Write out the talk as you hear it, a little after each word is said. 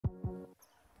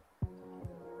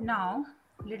Now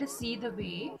let us see the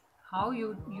way how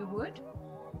you would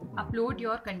upload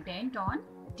your content on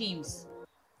Teams,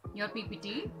 your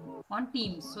PPT on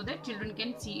Teams, so that children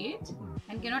can see it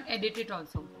and cannot edit it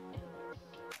also.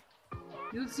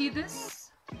 You'll see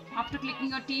this after clicking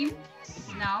your team.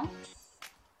 Now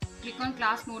click on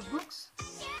class notebooks.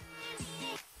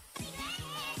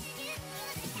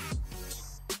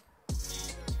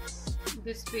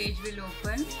 This page will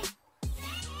open.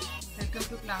 Welcome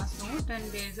to class note, and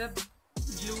there is a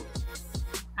blue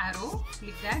arrow.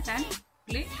 Click that and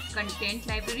click content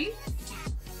library,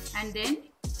 and then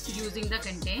using the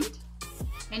content,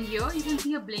 and here you can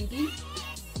see a blinking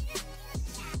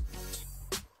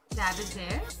tab is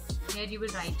there. Here you will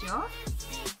write your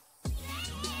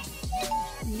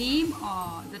name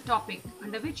or the topic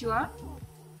under which you are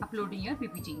uploading your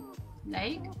PPT.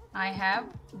 Like I have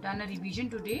done a revision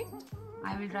today,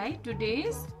 I will write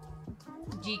today's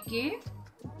GK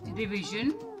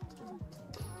revision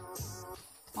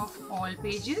of all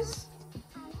pages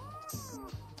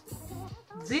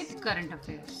with current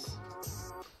affairs,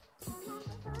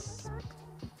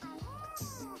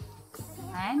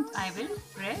 and I will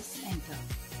press enter.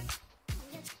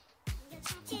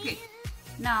 Okay,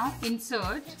 now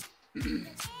insert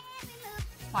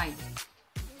file,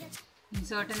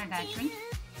 insert an attachment.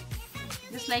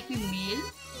 Just like we mail,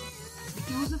 we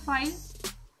choose a file,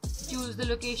 choose the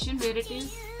location where it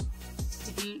is.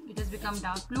 It has become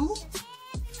dark blue.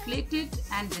 Click it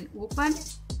and then open,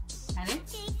 and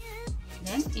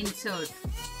then insert,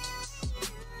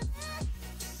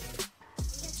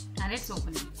 and it's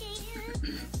opening.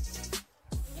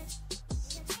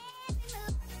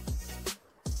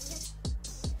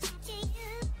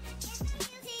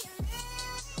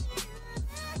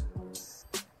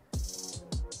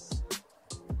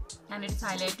 And it's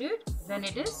highlighted, then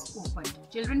it is opened.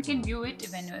 Children can view it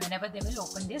whenever they will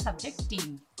open their subject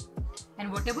team.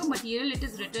 And whatever material it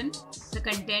is written, the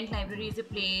content library is a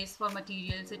place for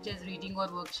materials such as reading or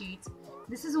worksheets.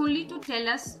 This is only to tell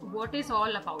us what is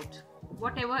all about.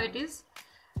 Whatever it is,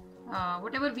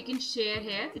 whatever we can share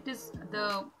here, it is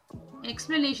the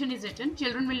explanation is written.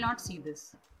 Children will not see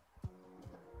this.